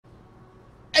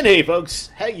And hey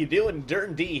folks, how you doing?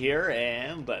 Dern D here,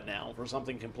 and but now for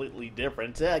something completely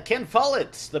different. Ken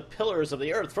Follett's The Pillars of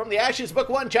the Earth from the Ashes, Book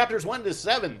 1, Chapters 1 to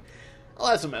 7. Well,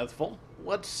 that's a mouthful.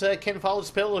 What's Ken Follett's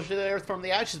Pillars of the Earth from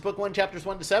the Ashes, Book 1, Chapters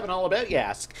 1 to 7 all about, you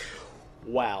ask?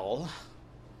 Well,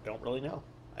 don't really know.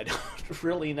 I don't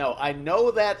really know. I know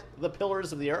that The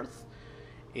Pillars of the Earth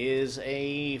is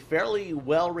a fairly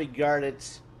well-regarded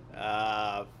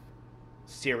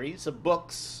series of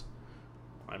books.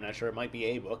 I'm not sure, it might be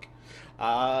a book.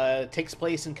 It takes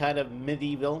place in kind of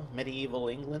medieval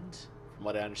England, from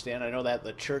what I understand. I know that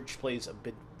the church plays a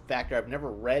big factor. I've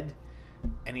never read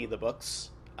any of the books.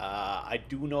 I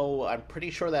do know, I'm pretty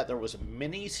sure that there was a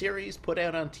mini-series put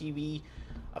out on TV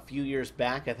a few years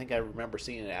back. I think I remember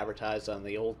seeing it advertised on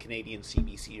the old Canadian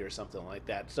CBC or something like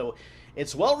that. So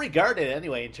it's well regarded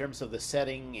anyway in terms of the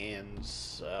setting and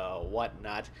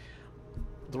whatnot.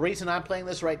 The reason I'm playing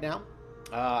this right now,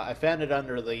 I found it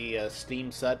under the Steam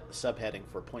subheading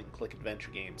for point-and-click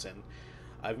adventure games, and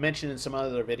I've mentioned in some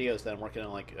other videos that I'm working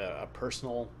on like a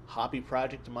personal hobby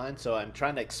project of mine, so I'm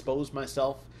trying to expose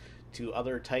myself to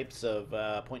other types of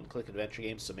point-and-click adventure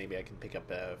games, so maybe I can pick up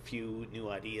a few new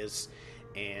ideas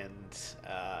and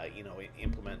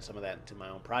implement some of that into my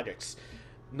own projects.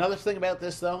 Another thing about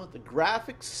this, though, the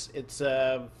graphics, it's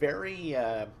a very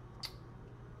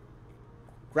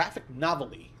graphic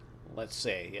novelty. Let's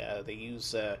say they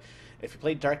use. If you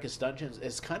play Darkest Dungeons,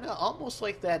 it's kind of almost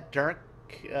like that dark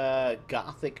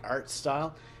gothic art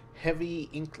style, heavy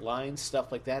ink lines,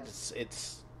 stuff like that.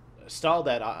 It's a style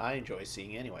that I enjoy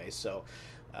seeing anyway. So,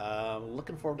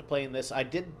 looking forward to playing this. I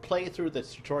did play through the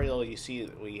tutorial. You see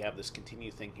that we have this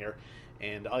continue thing here,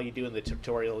 and all you do in the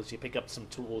tutorial is you pick up some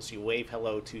tools, you wave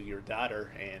hello to your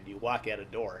daughter, and you walk out a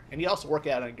door. And you also work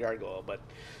out on Gargoyle, but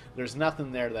there's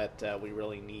nothing there that we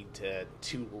really need to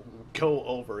go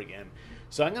over again.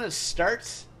 So I'm going to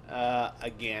start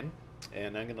again,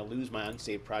 and I'm going to lose my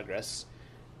unsaved progress.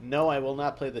 No, I will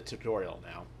not play the tutorial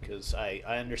now, because I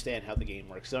understand how the game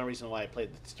works. The only reason why I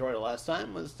played the tutorial last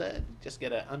time was to just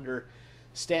get an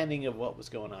understanding of what was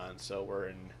going on. So we're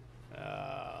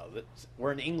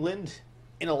in England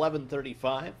in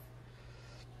 1135,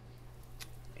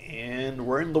 and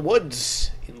we're in the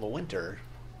woods in the winter.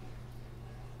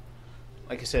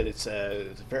 Like I said, it's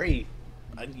very,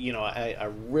 I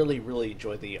really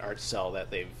enjoy the art style that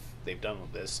they've done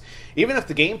with this. Even if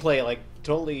the gameplay like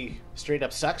totally straight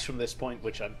up sucks from this point,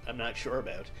 which I'm not sure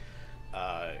about,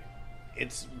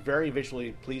 it's very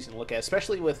visually pleasing to look at,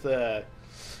 especially with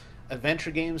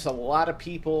adventure games. A lot of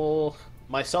people,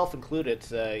 myself included,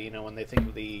 when they think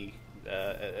of the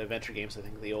adventure games, I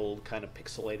think of the old kind of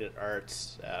pixelated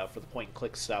arts for the point and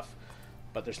click stuff.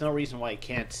 But there's no reason why you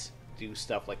can't do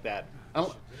stuff like that.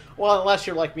 Well, unless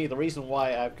you're like me, the reason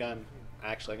why I've gone,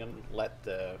 actually, I'm going to let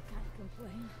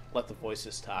the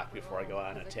voices talk before I go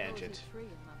on a tangent.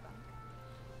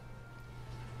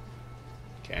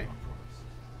 Okay.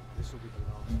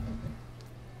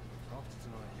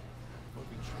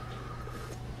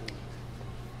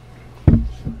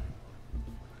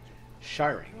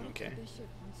 Shiring, okay.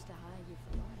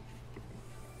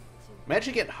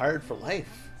 Imagine getting hired for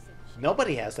life.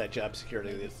 Nobody has that job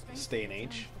security this day and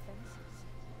age.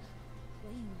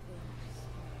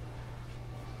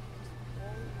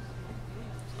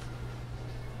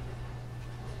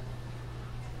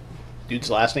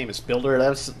 Dude's last name is Builder.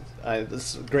 This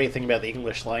is a great thing about the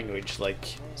English language. Like,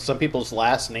 some people's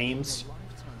last names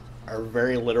are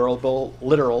very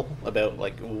literal about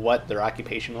like what their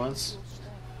occupation was.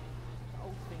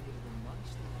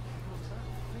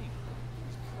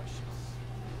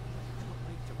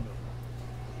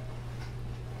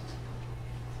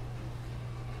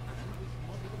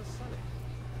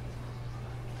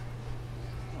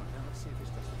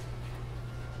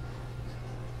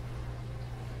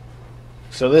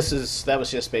 So that was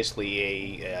just basically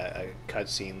a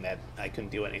cutscene that I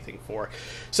couldn't do anything for.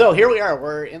 So here we are.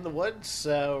 We're in the woods.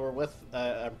 We're with,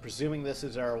 I'm presuming this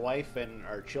is our wife and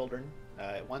our children.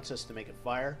 It wants us to make a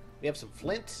fire. We have some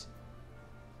flint.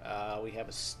 We have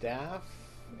a staff.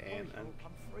 And I'm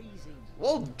freezing.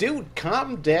 Well, dude,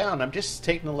 calm down. I'm just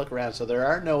taking a look around. So there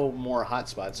are no more hot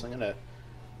spots. So I'm going to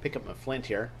pick up my flint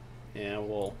here. And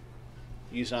we'll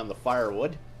use it on the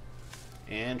firewood.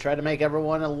 And try to make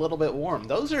everyone a little bit warm.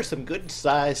 Those are some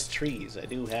good-sized trees, I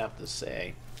do have to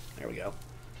say. There we go.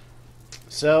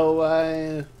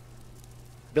 So,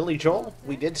 Billy Joel,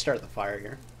 we did start the fire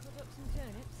here.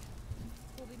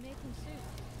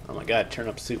 Oh my god,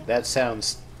 turnip soup. That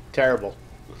sounds terrible.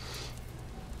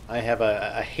 I have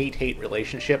a hate-hate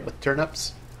relationship with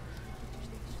turnips.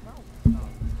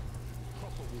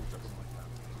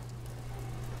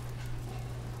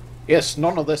 Yes,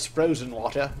 none of this frozen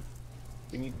water.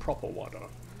 We need proper water. You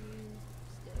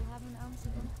still haven't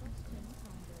answered my question,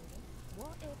 Hamburger.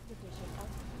 What if the bishop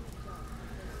offered you a job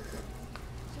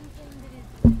something that is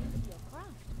akin to your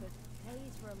craft, but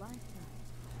pays for a lifetime?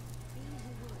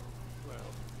 Easy work.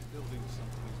 Well, building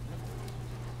something is never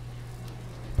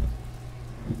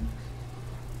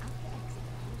After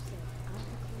Exeter, you said I have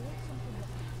to create something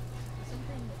that matters,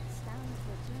 something that stands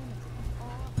for eternity, or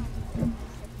I can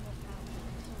die setting up houses.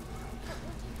 But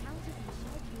what houses you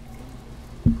said you'd build?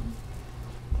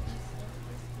 Would you stay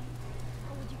this way,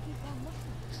 or would you keep on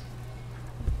looking?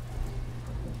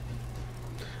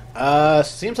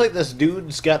 Seems like this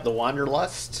dude's got the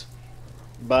wanderlust,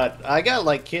 but I got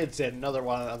like kids and another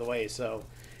one on the way. So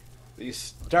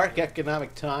these dark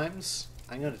economic times,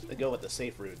 I'm gonna go with the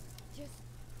safe route. Just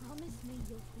promise me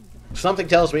you'll think about it. Something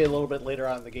tells me a little bit later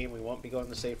on in the game we won't be going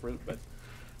the safe route, but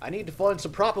I need to find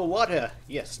some proper water.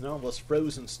 Yes, none of this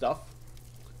frozen stuff.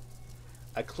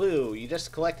 A clue. You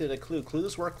just collected a clue.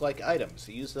 Clues work like items.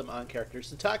 You use them on characters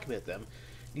to talk about them.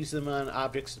 Use them on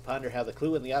objects to ponder how the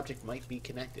clue and the object might be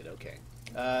connected. Okay.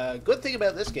 Good thing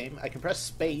about this game, I can press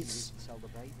space, Sell the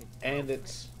baby. and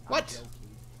it's... I'm What? joking.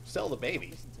 Sell the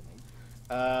baby. Listen to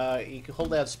me. You can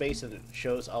hold down space and it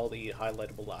shows all the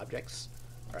highlightable objects.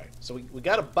 Alright, so we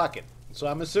got a bucket. So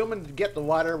I'm assuming to get the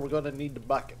water, we're going to need the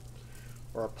bucket.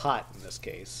 Or a pot in this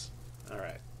case.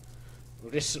 Alright.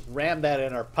 We'll just ram that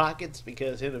in our pockets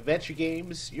because in adventure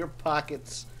games, your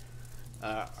pockets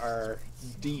are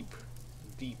deep,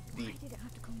 deep, Why deep. did it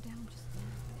have to come down just now?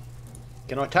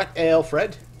 Can I talk to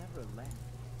Alfred? Never left.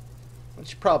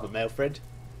 What's your problem, Alfred?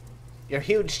 Your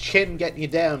huge chin getting you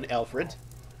down, Alfred.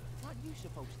 Aren't you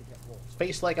supposed to get water?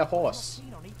 Face like a I'm not horse.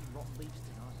 keen on eating rotten leaves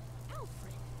tonight.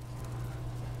 Alfred!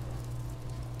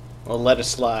 Well, let it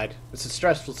slide. It's a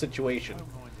stressful situation.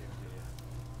 Don't mind him,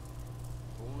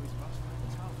 dear. Boys must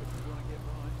make tough if you want to get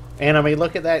by. And I mean,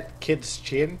 look at that kid's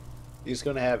chin. He's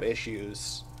going to have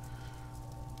issues.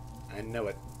 I know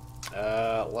it.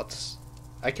 Let's...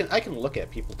 I can look at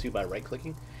people too by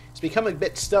right-clicking. He's becoming a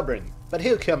bit stubborn, but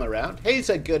he'll come around. He's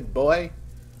a good boy.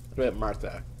 What about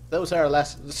Martha? Those are our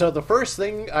last... So the first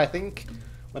thing I think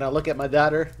when I look at my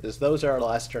daughter is those are our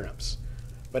last turnips.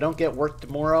 If I don't get work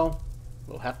tomorrow,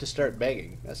 we'll have to start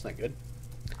begging. That's not good.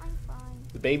 I'm fine.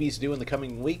 The baby's due in the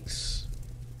coming weeks,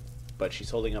 but she's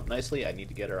holding up nicely. I need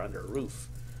to get her under a roof.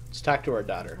 Let's talk to our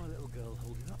daughter. My little girl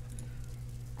holding up.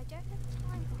 I don't have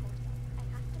time for holding. I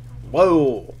have to find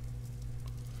Whoa!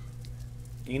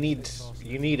 You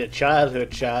need a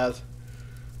childhood, child.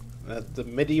 The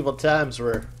medieval times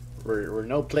were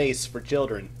no place for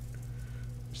children.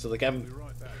 So like Be I'm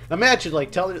right back. imagine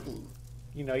like telling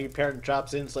your parent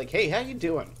drops in, it's like, hey, how you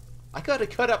doing? I gotta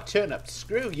cut up turnips.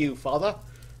 Screw you, father.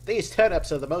 These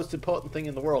turnips are the most important thing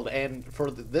in the world, and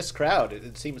for this crowd,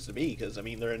 it seems to be because I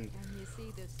mean they're in Can you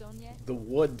see the sun yet? the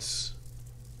woods.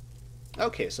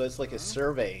 Okay, so it's like a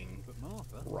surveying But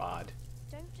Martha, rod.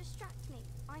 Don't distract me.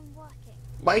 I'm working.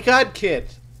 My God, kid,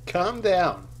 calm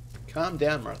down. Calm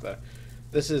down, Martha.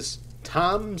 This is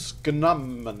Tom's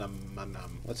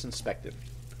Gnomonum. Let's inspect it.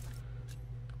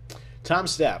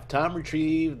 Tom's staff. Tom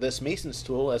retrieved this mason's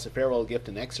tool as a farewell gift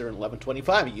in Exeter in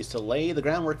 1125. He used to lay the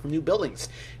groundwork for new buildings.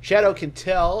 Shadow can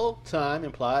tell time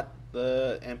and plot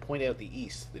and point out the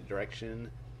east, the direction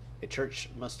a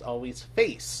church must always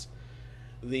face.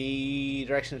 The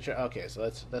direction of church. Okay,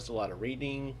 so that's a lot of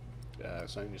reading.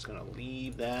 So I'm just gonna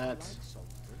leave that.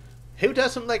 Who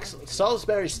doesn't like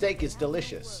Salisbury steak? Is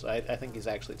delicious. I think he's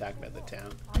actually talking about the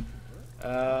town. I'm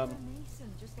a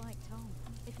mason, just like Tom.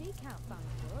 If he can't find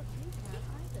work, you can't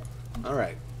either. All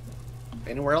right.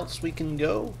 Anywhere else we can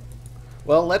go?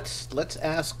 Well, let's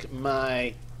ask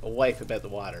my wife about the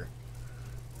water.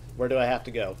 Where do I have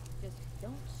to go? Just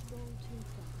don't stroll too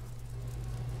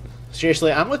far.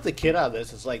 Seriously, I'm with the kid on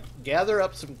this. It's like gather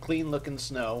up some clean-looking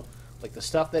snow, like the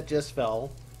stuff that just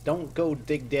fell. Don't go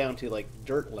dig down to like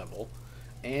dirt level,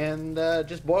 and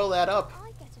just boil that up.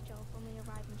 I get a job when we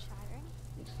arrive in Shire.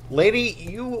 Lady,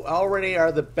 you already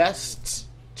are the best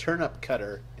turnip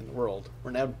cutter in the world. We're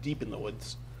now deep in the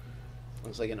woods.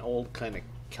 It's like an old kind of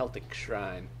Celtic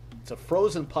shrine. It's a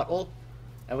frozen puddle,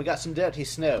 and we got some dirty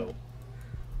snow.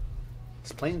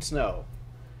 It's plain snow.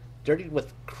 Dirtied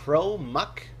with crow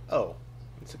muck. Oh,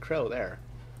 it's a crow there.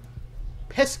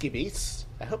 Pesky beasts.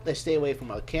 I hope they stay away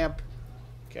from our camp.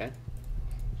 Okay.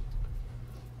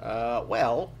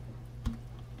 Well,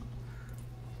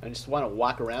 I just want to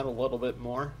walk around a little bit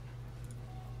more.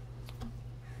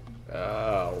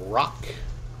 Rock,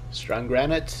 strong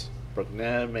granite,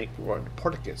 broken make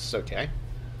porticus. Okay,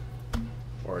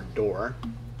 or a door.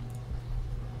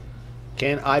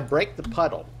 Can I break the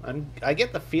puddle? I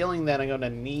get the feeling that I'm going to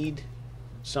need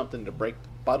something to break the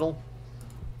puddle.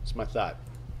 That's my thought.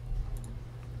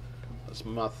 That's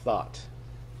my thought.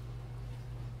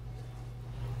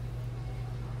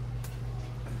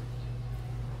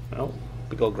 Oh,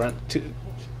 big old grunt.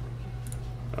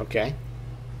 Okay.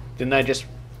 Didn't I just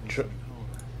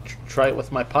try it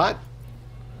with my pot?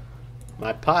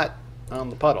 My pot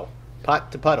on the puddle.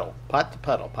 Pot to puddle. Pot to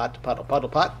puddle. Pot to puddle. Puddle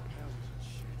pot.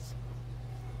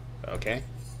 Okay.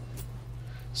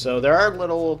 So there are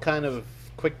little kind of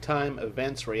quick time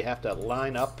events where you have to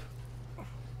line up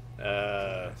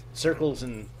circles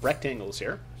and rectangles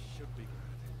here.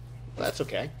 That's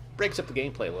okay. Breaks up the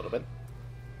gameplay a little bit.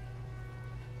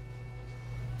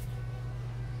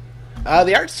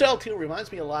 The art style too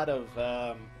reminds me a lot of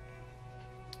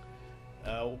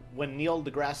when Neil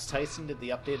deGrasse Tyson did the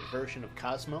updated version of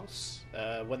Cosmos,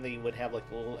 when they would have like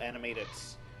the little animated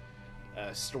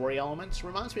story elements.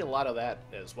 Reminds me a lot of that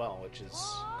as well, which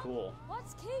is cool.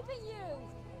 What's keeping you?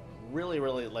 Really,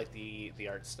 really like the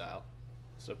art style.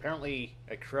 So apparently,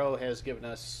 a crow has given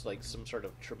us like some sort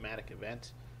of traumatic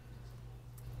event.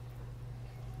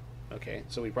 Okay,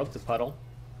 so we broke the puddle.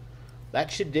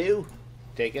 That should do.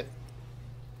 Take it.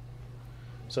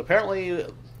 So apparently,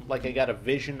 like I got a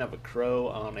vision of a crow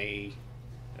on a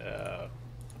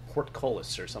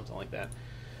portcullis or something like that.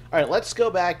 All right, let's go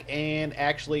back and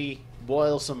actually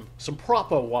boil some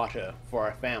proper water for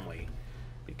our family,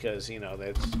 because you know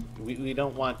that's we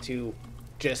don't want to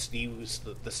just use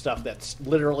the stuff that's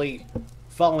literally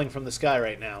falling from the sky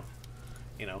right now.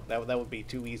 You know that would be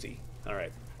too easy. All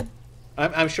right,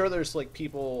 I'm sure there's like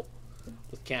people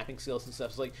with camping skills and stuff.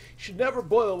 It's like, you should never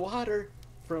boil water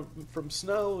from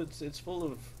snow. It's full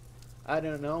of, I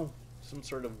don't know, some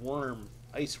sort of worm,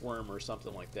 ice worm or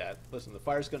something like that. Listen, the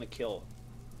fire's gonna kill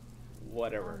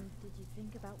whatever. Did you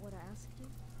think about what I asked you?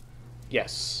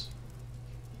 Yes.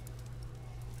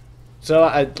 So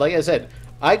like I said,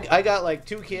 I got like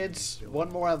 2 kids, 1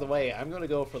 more out of the way. I'm gonna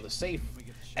go for the safe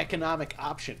economic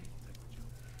option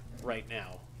right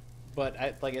now.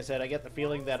 But like I said, I get the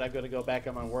feeling that I'm going to go back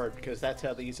on my word, because that's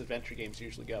how these adventure games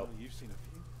usually go. You've seen a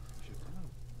few. You should know.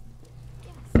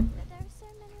 Yes, but there are so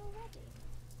many already.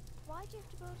 Why do you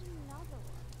have to build another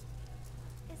one?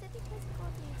 Is it because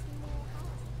God needs more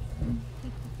houses?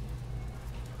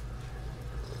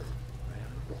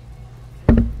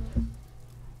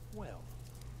 Well,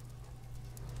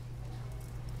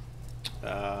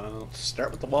 Let's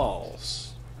start with the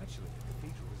walls. actually, the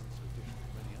cathedral isn't so different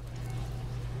from any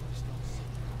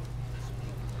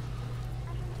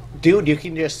other. Dude, you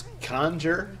can just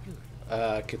conjure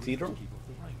a cathedral? Keep off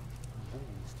the rain.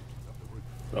 Walls to keep up the roof.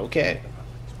 Okay.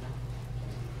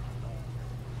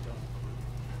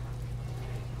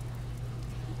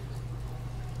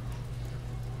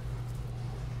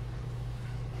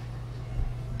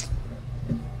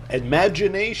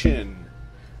 Imagination.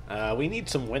 We need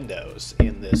some windows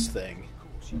in this thing.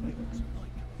 Of course, you may want some light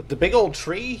But the big old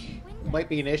tree might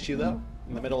be an issue, though,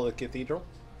 in the middle of the cathedral.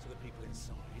 so that people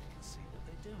inside can see what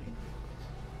they're doing.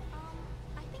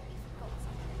 I think you forgot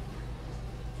something.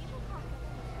 People can't get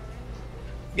in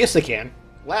there. Yes, they can.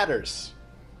 Ladders.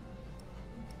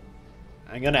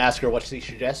 I'm going to ask her what she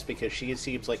suggests, because she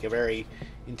seems like a very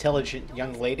intelligent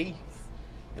young lady.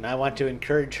 And I want to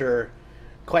encourage her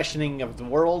questioning of the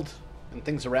world and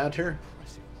things around her.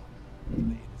 Pressing one, let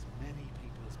in as many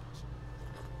people as possible.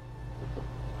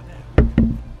 By now, you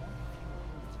can find a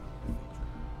few holes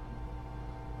in the cathedral.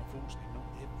 Unfortunately, not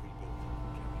every building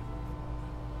can carry a roof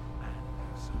like that, and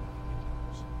have so many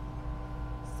windows.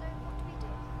 So what do we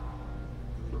do?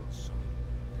 Good, solid.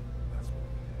 That's what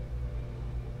we do.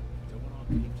 We don't want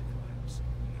our cave to collapse.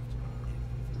 We have to make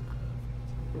everything perfect.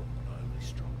 Not only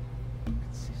strong, but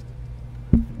consistent.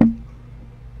 The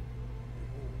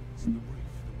walls, the roof,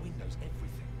 the windows,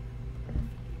 everything.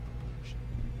 Perfectly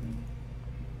proportioned.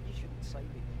 You shouldn't say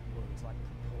big words like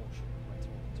proportion when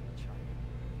talking to a child.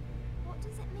 What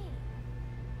does it mean?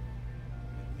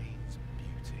 It means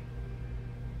beauty.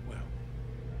 Well,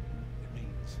 it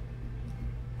means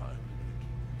not only will it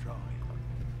keep them dry,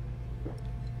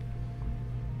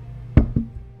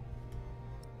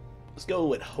 Let's go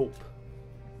with hope.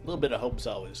 A little bit of hope's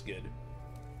always good.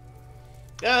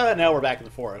 Now we're back in the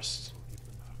forest.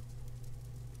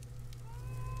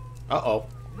 Uh-oh.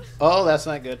 Oh, that's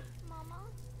not good. Mama?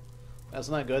 That's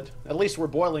not good. At least we're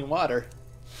boiling water.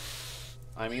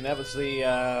 I mean, that was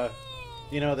the,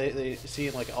 you know, they see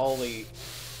in, like, all the,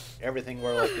 everything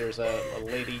where, like, there's a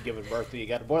lady giving birth. You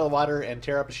gotta boil water and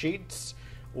tear up the sheets.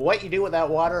 What you do with that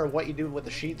water or what you do with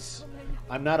the sheets,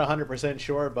 I'm not 100%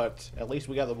 sure, but at least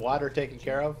we got the water taken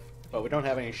care of. But we don't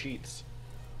have any sheets.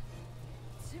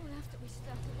 Soon after we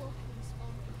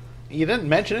You didn't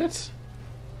mention it?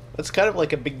 That's kind of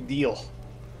like a big deal.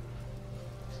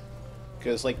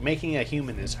 Because, like, making a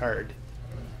human is hard.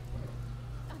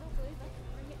 I don't believe I can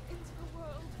bring it into the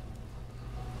world.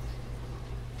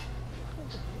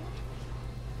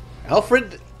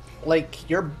 Alfred, like,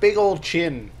 your big old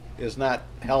chin is not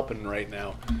helping right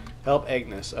now. Help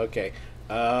Agnes. Okay.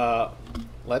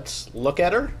 Let's look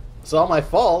at her. It's all my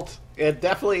fault. It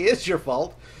definitely is your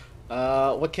fault.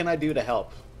 What can I do to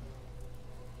help?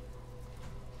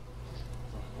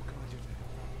 What can I do to help?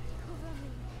 Cover me.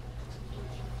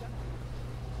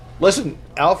 Listen,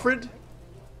 Alfred,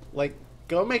 like,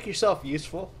 go make yourself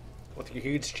useful with your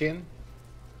huge chin.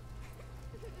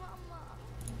 Mama.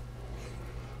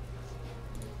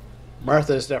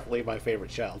 Martha is definitely my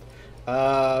favorite child.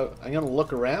 I'm gonna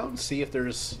look around, see if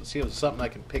there's something I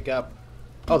can pick up.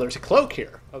 Oh, there's a cloak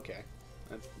here. Okay,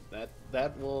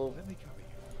 that will Let me cover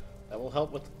you.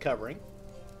 help with the covering.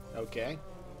 Okay,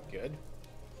 good.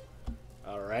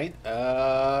 All right.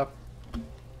 The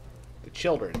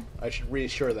children. I should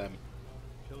reassure them.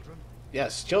 Children?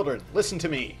 Yes, children, listen to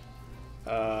me.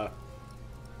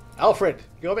 Alfred,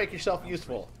 go make yourself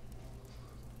useful.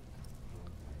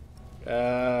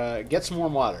 Get some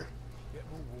warm water. Get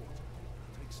more water.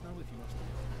 Take snow if you must.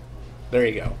 There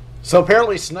you go. So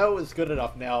apparently snow is good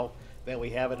enough now that we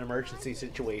have an emergency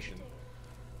situation.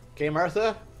 Okay,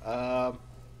 Martha.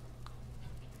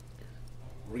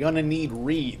 We're gonna need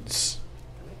reeds.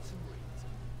 Collect some reeds.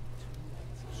 2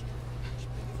 lengths of string, each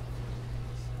big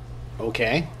enough.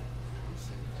 Okay.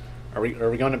 Are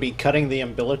we going to be cutting the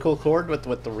umbilical cord with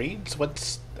the reeds?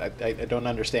 I don't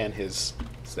understand his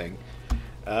thing.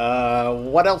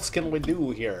 What else can we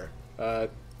do here? Tell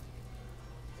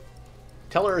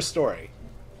her a story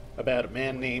about a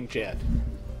man named Jed. The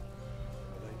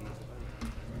lady is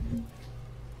available.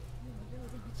 We were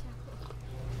building a chapel.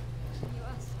 You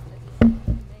asked that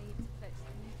the maid to fetch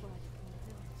the midwife from the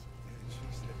village. And she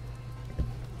said,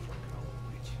 from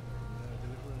Carlwich,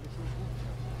 deliver a little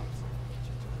water.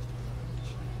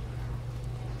 She turns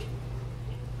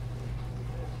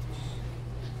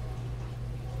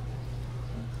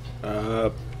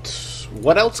to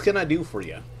What else can I do for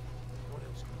you? What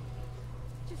else?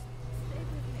 Just stay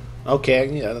with me. Okay,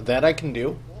 yeah, that I can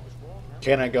do.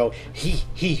 Can I go he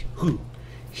who?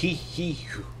 He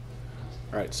who?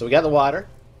 Alright, so we got the water.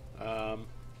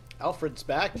 Alfred's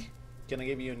back. Can I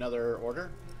give you another order?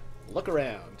 Look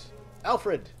around.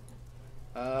 Alfred!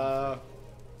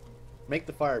 Make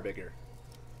the fire bigger.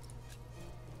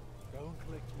 Go and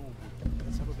collect more wood.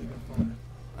 Let's have a bigger fire.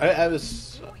 I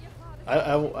was... Do what your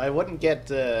father I wouldn't get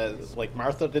like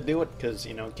Martha to do it because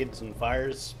you know kids and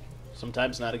fires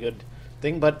sometimes not a good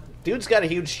thing. But dude's got a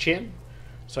huge chin,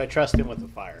 so I trust him with the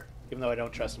fire, even though I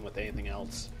don't trust him with anything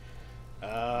else.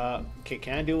 Okay,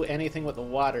 can I do anything with the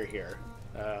water here?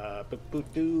 Oh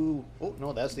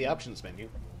no, that's the options menu.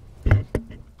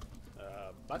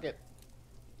 Bucket.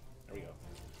 There we go.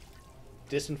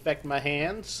 Disinfect my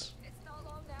hands. It's not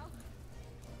long now.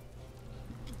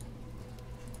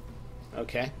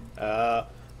 Okay.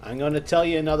 I'm going to tell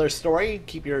you another story.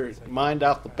 Keep your mind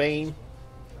off the pain.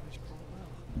 Finish quite well.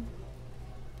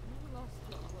 You lost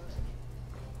your word.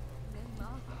 Then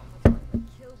Martha was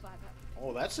killed by that.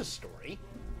 Oh, that's a story.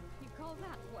 You call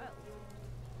that well?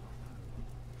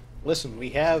 Listen, we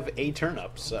have a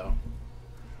turnip, so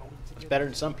Hold them it's together. better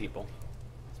than some people.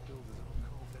 These builders aren't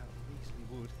carved out of measly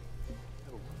wood.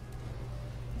 Help.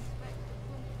 Expect the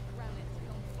pump around it to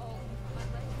come falling from my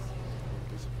legs.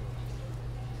 Be surprised.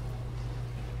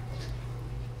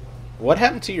 What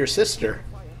happened to your sister?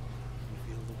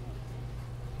 You feel the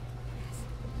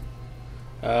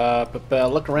warmth.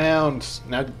 But look around.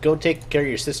 Now go take care of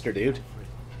your sister, dude.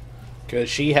 Because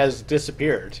she has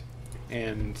disappeared.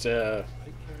 And Take care of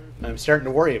you. I'm starting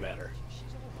to worry about her. She's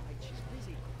alright, she's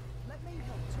busy. Let me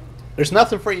help too. There's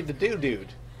nothing for you to do,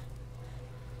 dude.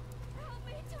 Help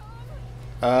me,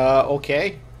 Tom!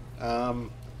 Okay. Oh,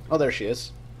 there she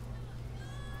is.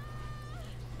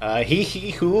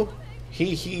 He who?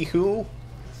 He who?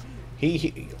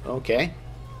 He. Okay.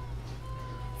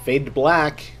 Fade to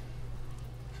black.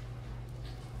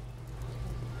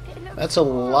 It looks That's a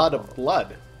lot of horrible.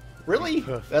 blood. Really?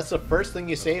 Perfect. That's the first thing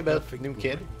you say about the Perfect new blood.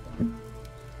 kid?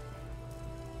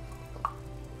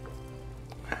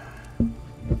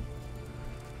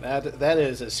 That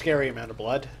is a scary amount of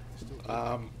blood.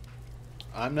 I'm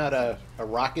not a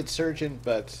rocket surgeon,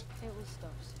 but It will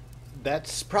stop soon.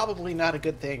 that's probably not a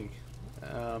good thing.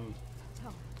 Tom.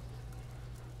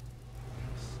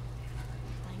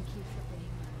 Thank you for being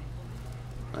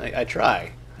my boy. I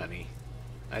try, honey.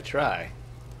 I try.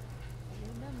 You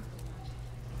remember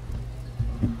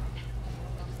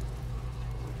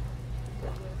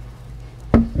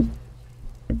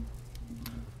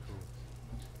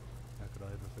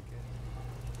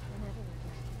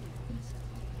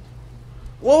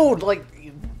Whoa, like,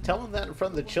 tell them that in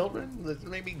front of the children?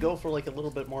 Maybe go for, like, a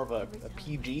little bit more of a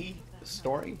PG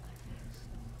story?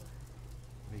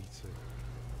 Me too.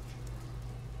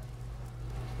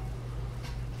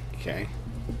 Okay.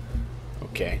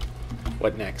 Okay.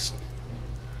 What next?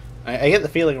 I get the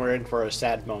feeling we're in for a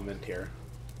sad moment here.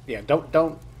 Yeah,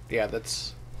 don't... Yeah,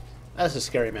 that's a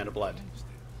scary amount of blood.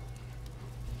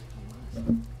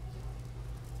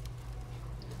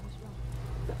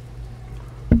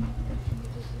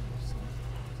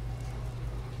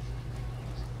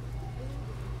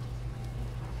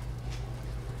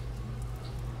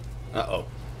 Uh-oh.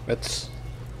 That's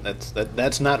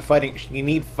not fighting. You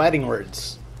need fighting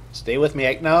words. Stay with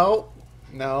me. No.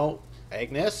 No.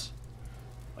 Agnes.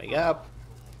 Wake up.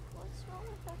 What's wrong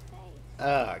with her face?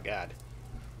 Oh, God.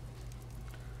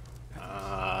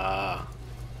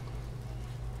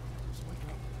 Just wake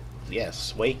up.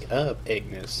 Yes. Wake up,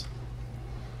 Agnes.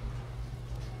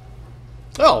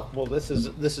 Oh, well, this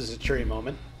is a cheery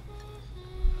moment.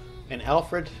 And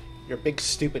Alfred, your big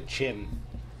stupid chin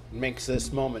makes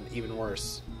this moment even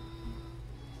worse.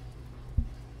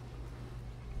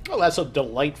 Well, that's a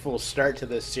delightful start to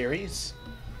this series.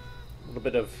 A little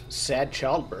bit of sad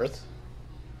childbirth.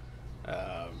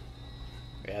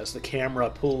 As the camera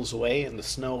pulls away and the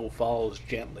snow falls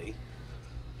gently.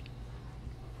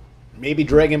 Maybe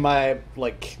dragging my,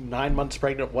 like, 9 months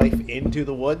pregnant wife into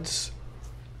the woods.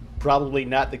 Probably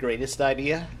not the greatest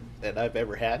idea that I've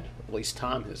ever had. At least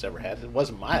Tom has ever had. It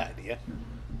wasn't my idea.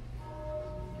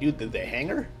 Dude, did they hang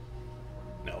her?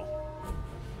 No.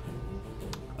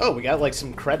 Oh, we got like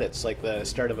some credits, like the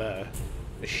start of a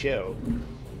show.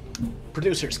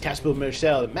 Producers, Casper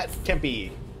Michelle, Matt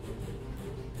Kempe.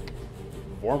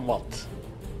 Wormwalt.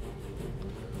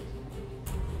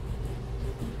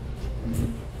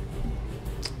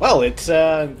 Well, it's,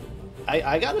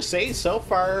 I gotta say, so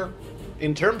far,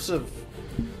 in terms of,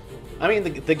 I mean,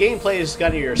 the gameplay is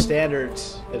kind of your standard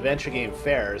adventure game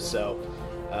fare, so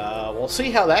we'll see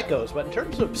how that goes. But in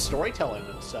terms of storytelling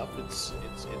and stuff, it's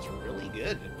really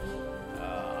good.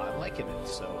 I'm liking it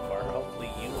so far.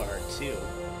 Hopefully you are too.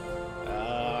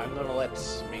 I'm gonna let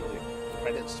maybe the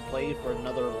credits play for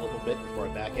another little bit before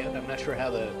I back out. I'm not sure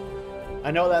how I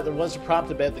know that there was a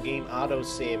prompt about the game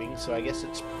auto-saving, so I guess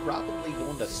it's probably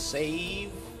going to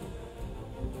save.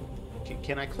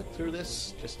 Can I click through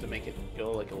this just to make it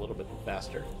go like a little bit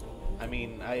faster? I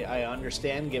mean, I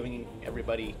understand giving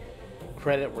everybody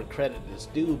credit where credit is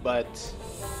due, but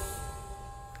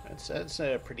that's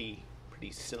a pretty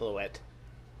silhouette.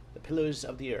 The Pillars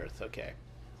of the Earth. Okay.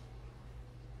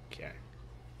 Okay.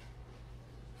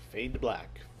 Fade to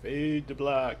black. Fade to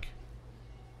black.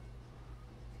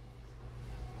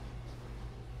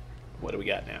 What do we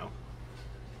got now?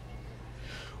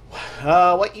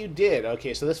 What you did.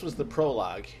 Okay, so this was the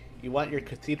prologue. You want your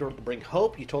cathedral to bring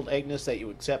hope. You told Agnes that you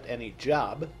accept any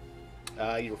job.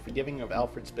 You were forgiving of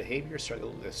Alfred's behavior,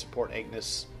 struggling to support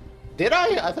Agnes. Did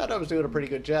I? I thought I was doing a pretty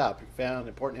good job. You found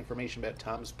important information about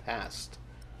Tom's past.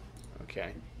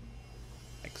 Okay.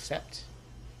 Accept.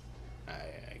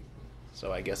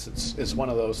 So I guess it's one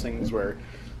of those things where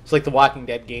it's like the Walking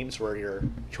Dead games where your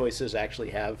choices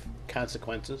actually have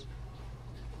consequences.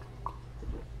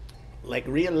 Like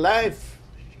real life.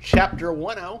 Chapter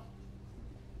 10.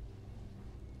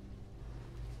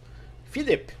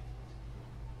 Philip.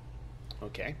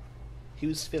 Okay.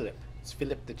 Who's Philip? Is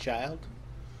Philip the child?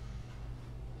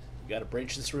 We got a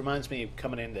bridge. This reminds me of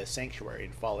coming into Sanctuary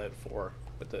in Fallout 4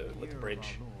 with the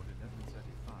bridge.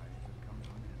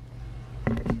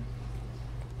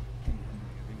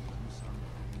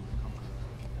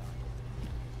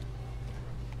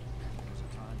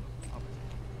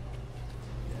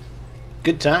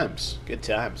 Good times. Good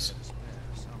times.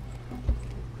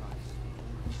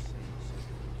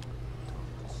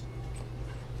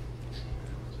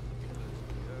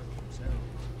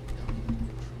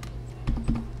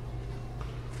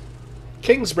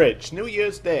 Kingsbridge, New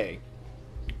Year's Day.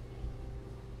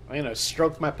 I'm gonna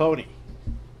stroke my pony.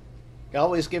 You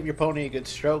always give your pony a good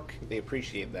stroke. They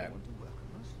appreciate that.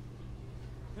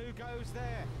 Who goes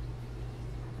there?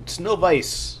 It's no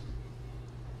vice.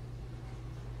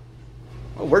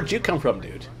 Well, where'd you come from,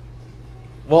 dude?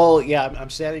 Well, yeah, I'm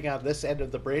standing on this end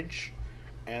of the bridge,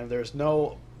 and there's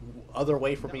no other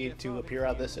way for me to appear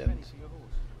on this end.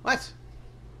 What?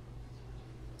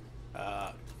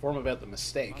 Inform about the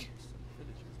mistake.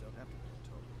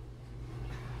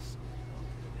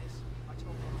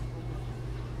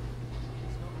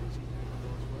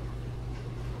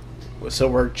 So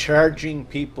we're charging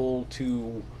people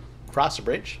to cross a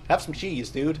bridge? Have some cheese,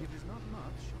 dude.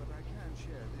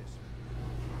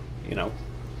 You know,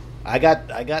 I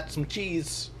got some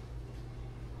cheese.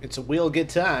 It's a real good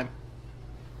time.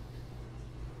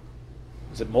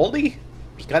 Is it moldy?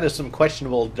 There's kind of some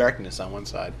questionable darkness on one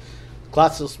side.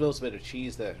 Cloth still smells a bit of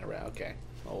cheese that around. Okay,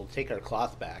 well, we'll take our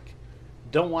cloth back.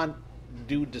 Don't want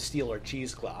dude to steal our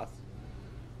cheesecloth.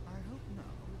 I hope now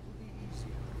it will be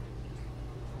easier to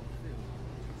fulfill your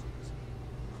duties.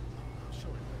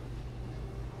 Sure it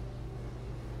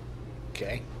will.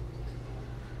 Okay.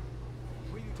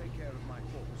 Will you take care of my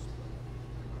horse?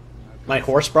 My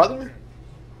horse brother?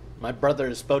 My brother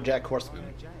is Bojack Horseman.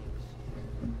 James.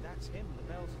 That's him. The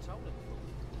bells are tolling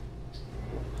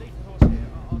for. Leave the horse here.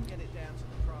 I'll get it down to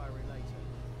the priory later.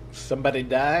 Somebody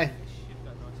die? This should go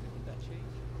nicely with that cheese.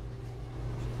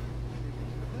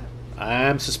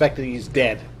 I'm suspecting he's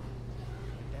dead. The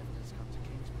devil has come to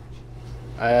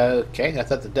Kingsbridge. Okay, I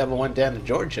thought the devil went down to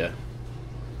Georgia.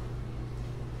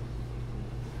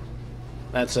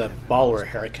 That's a baller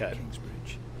haircut.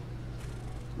 Kingsbridge.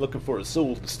 Looking for a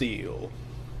soul to steal.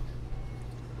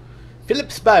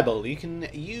 Philip's Bible. You can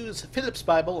use Philip's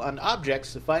Bible on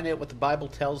objects to find out what the Bible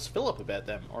tells Philip about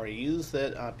them, or use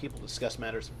that people discuss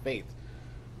matters of faith.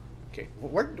 Okay,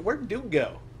 where'd Dude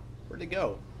go? Where'd it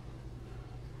go?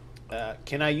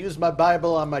 Can I use my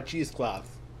Bible on my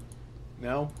cheesecloth?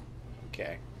 No?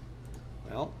 Okay.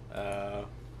 Well,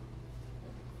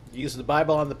 use the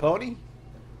Bible on the pony?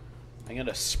 I'm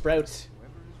gonna sprout.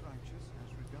 Whoever is righteous has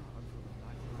regard for the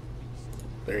life of the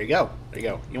beast. There you go. There you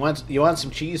go. You want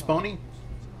some cheese, pony?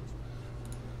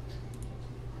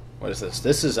 What is this?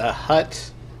 This is a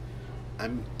hut.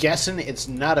 I'm guessing it's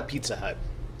not a Pizza Hut.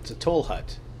 It's a toll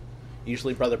hut.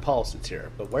 Usually Brother Paul sits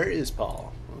here. But where is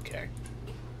Paul? Okay.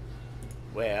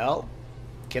 Well,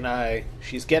 can I...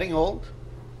 She's getting old.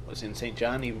 Was in St.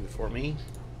 John even before me.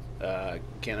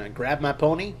 Can I grab my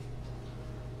pony?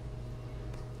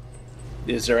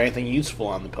 Is there anything useful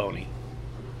on the pony?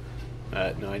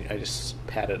 No, I just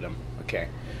patted him. Okay.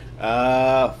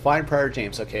 Find Prior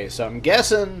James. Okay, so I'm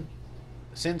guessing,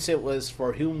 since it was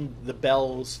for whom the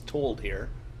bells tolled here,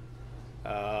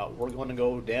 we're going to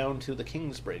go down to the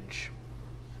Kingsbridge.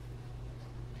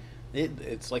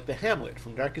 It's like the Hamlet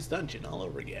from Darkest Dungeon all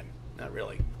over again. Not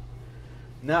really.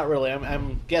 Not really.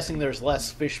 I'm guessing there's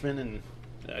less fishmen and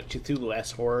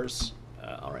Cthulhu-esque horrors.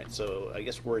 Alright, so I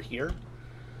guess we're here.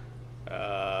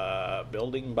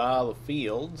 Building by the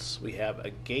fields. We have a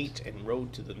gate and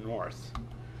road to the north.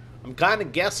 I'm kind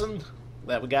of guessing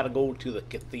that we got to go to the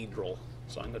cathedral.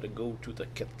 So I'm going to go to the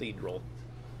cathedral.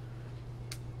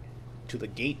 To the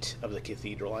gate of the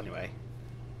cathedral, anyway.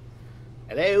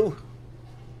 Hello?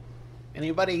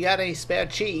 Anybody got any spare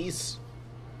cheese?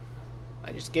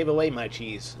 I just gave away my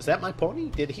cheese. Is that my pony?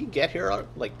 Did he get here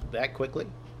like that quickly?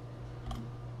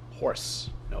 Horse.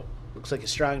 No. Looks like a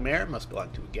strong mare. Must belong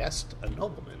to a guest. A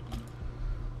nobleman.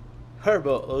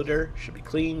 Herbo odor. Should be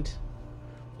cleaned.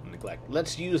 Neglect.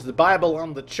 Let's use the Bible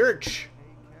on the church.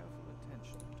 Pay careful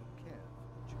attention to the care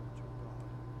of the church of God,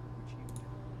 which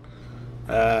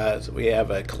you So we have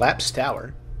a collapsed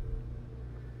tower.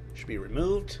 Should be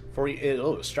removed. Oh, it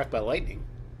was struck by lightning.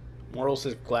 Morals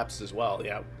has collapsed as well,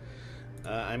 yeah.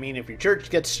 I mean, if your church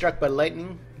gets struck by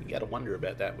lightning, you gotta wonder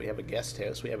about that. We have a guest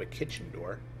house. We have a kitchen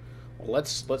door. Well,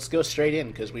 let's go straight in,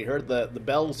 because we heard the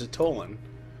bells are tolling.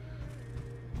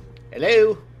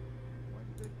 Hello? Why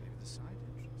did they leave the side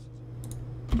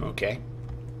entrances? Okay.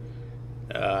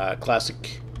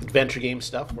 Classic adventure game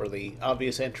stuff, where the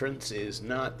obvious entrance is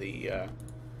not the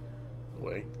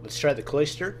way. Let's try the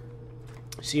cloister.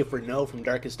 See if Renault from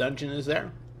Darkest Dungeon is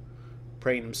there.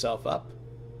 Praying himself up.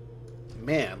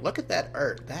 Man, look at that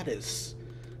art. That is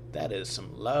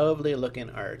some lovely looking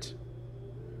art.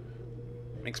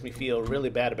 Makes me feel really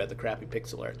bad about the crappy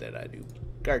pixel art that I do.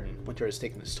 Garden. Winter has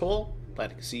taken its toll.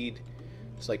 Planting a seed.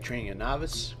 It's like training a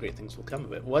novice. Great things will come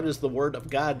of it. What does the word of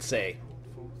God say?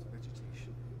 Forth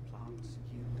vegetation, plants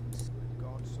yield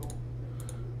God's soul.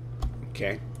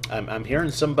 Okay. I'm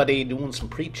hearing somebody doing some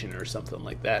preaching or something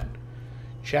like that.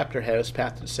 Chapter house,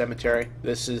 path to the cemetery.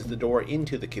 This is the door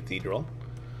into the cathedral.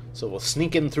 So we'll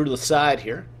sneak in through the side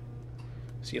here.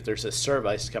 See if there's a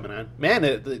service coming on. Man,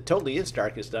 it totally is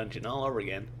Darkest Dungeon all over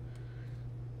again.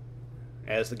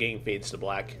 As the game fades to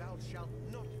black. Thou shalt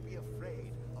not be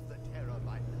afraid of the terror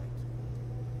by night,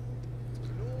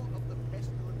 nor of the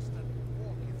pestilence that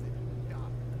walketh in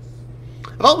darkness.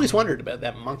 I've always wondered about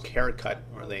that monk haircut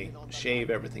where they shave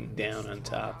everything down on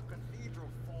top. Our cathedral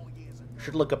 4 years ago.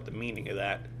 Should look up the meaning of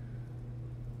that.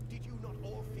 Did you not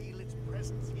all feel its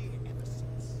presence here ever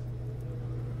since?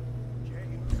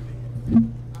 James did,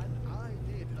 and I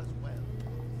did as well.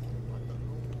 But the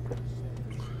Lord said,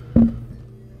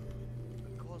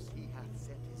 because he hath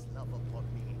set his love upon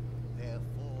me,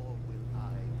 therefore will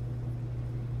I.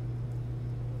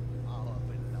 Our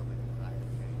beloved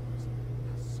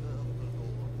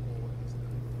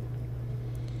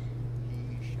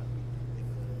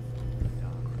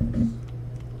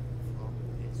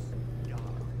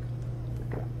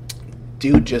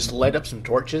Dude, just light up some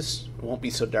torches. It won't be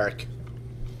so dark.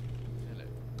 Philip.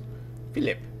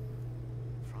 Philip.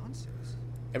 Francis?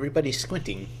 Everybody's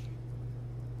squinting.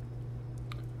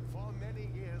 For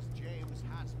many years, James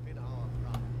has been our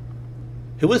brother.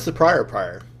 Who was the prior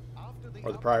prior? After the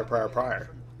Or the prior, prior, upcoming prior.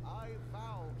 election, I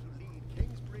vow to lead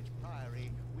Kingsbridge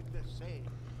Priory with the same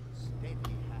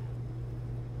steady hand.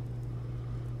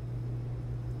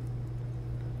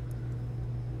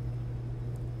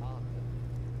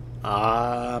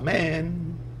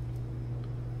 Amen.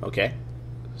 Okay.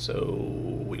 So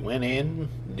we went in,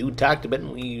 dude talked a bit,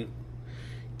 and we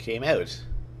came out.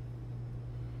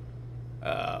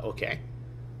 Okay.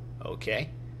 Okay.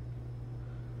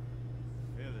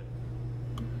 Philip.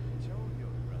 I told your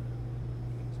brother.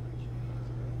 Kingsbridge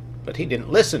is But he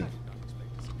didn't listen. Don't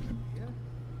expect to see him here.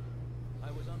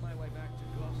 I was on my way back to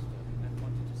Gloucester and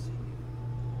wanted to see you.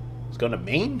 He's going to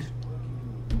Maine?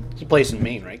 Working in He plays in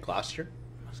Maine, right? Gloucester?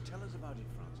 You must tell us about it,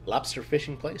 Francis. Lobster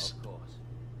fishing place? Of course.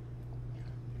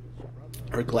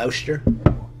 Or Gloucester? It's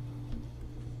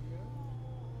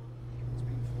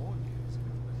been 4 years,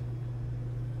 hasn't it?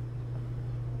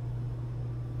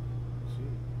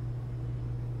 See.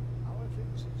 How are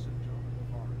things in St. John of the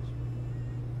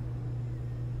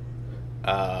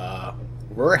Forest?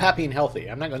 We're happy and healthy.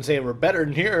 I'm not going to say we're better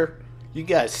than here. You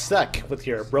guys suck with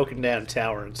your broken down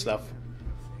tower and stuff.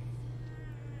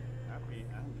 Happy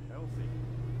and healthy.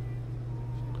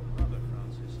 See your brother,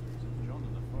 Francis. St. John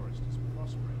in the Forest is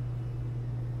prospering.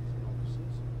 His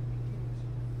officers, Wiggins,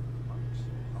 monks,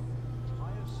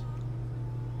 pious.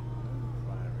 Our own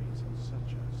priory is in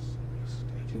such a sorry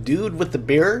state. Dude with the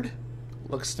beard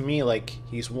looks to me like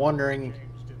he's wondering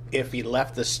if he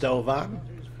left the stove on.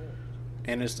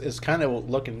 And is kind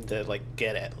of looking to like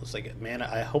get it. It's like, man,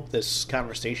 I hope this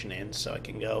conversation ends so I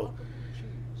can go.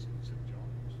 Cheese in St.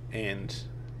 John's. And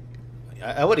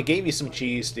I would have gave you some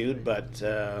cheese, dude, but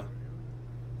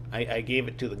I gave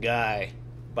it to the guy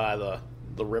by the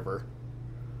river.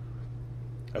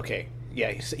 Okay,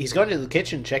 yeah, he's going to the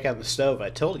kitchen to check out the stove. I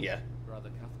told you.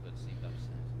 Brother Cuthbert seemed upset.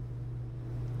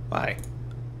 Why?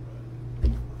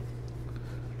 James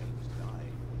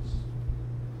died was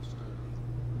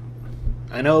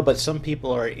I know, but some people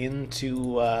are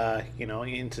into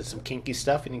into some kinky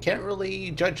stuff, and you can't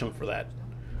really judge them for that.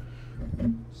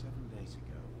 7 days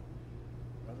ago,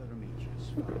 Brother Demetrius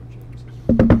found James's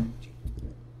room empty.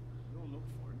 We all looked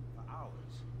for him for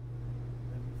hours.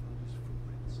 Then we found his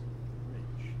footprints, the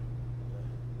ridge, the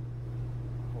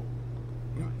hole.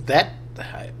 That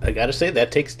I gotta say,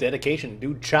 that takes dedication.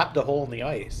 Dude chopped a hole in the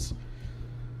ice. In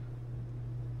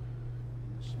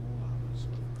the small hours of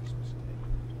Christmas Day,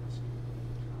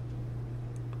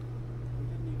 we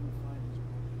didn't even find his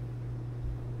body.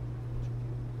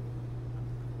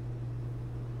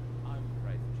 I will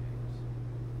pray for James.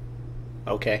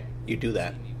 Okay, you do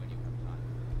that. See me when you have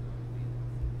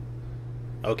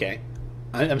time. Okay,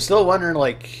 I'm still wondering,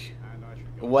 like, And I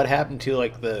should go what happened to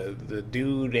like the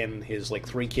dude and his like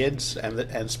 3 kids, and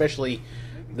especially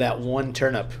that one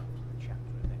turnip. to the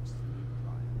chapter next to the new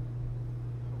prior.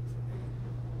 Hopefully,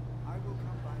 I will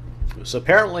come back. So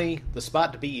apparently, the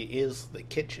spot to be is the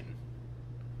kitchen.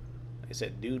 Like I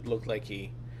said, dude looked like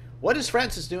he. What is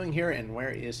Francis doing here, and where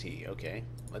is he? Okay,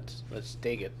 let's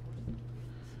take it.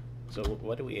 So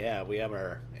what do we have? We have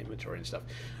our inventory and stuff.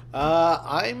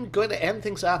 I'm going to end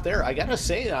things off there. I gotta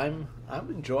say, I'm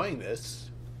enjoying this.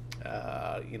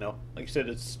 Like I said,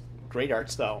 it's great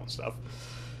art style and stuff.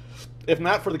 If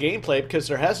not for the gameplay, because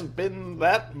there hasn't been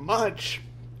that much,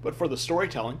 but for the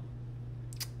storytelling.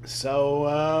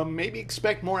 So maybe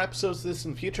expect more episodes of this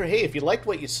in the future. Hey, if you liked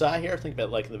what you saw here, think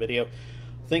about liking the video.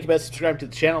 Think about subscribing to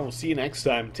the channel. We'll see you next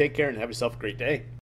time. Take care and have yourself a great day.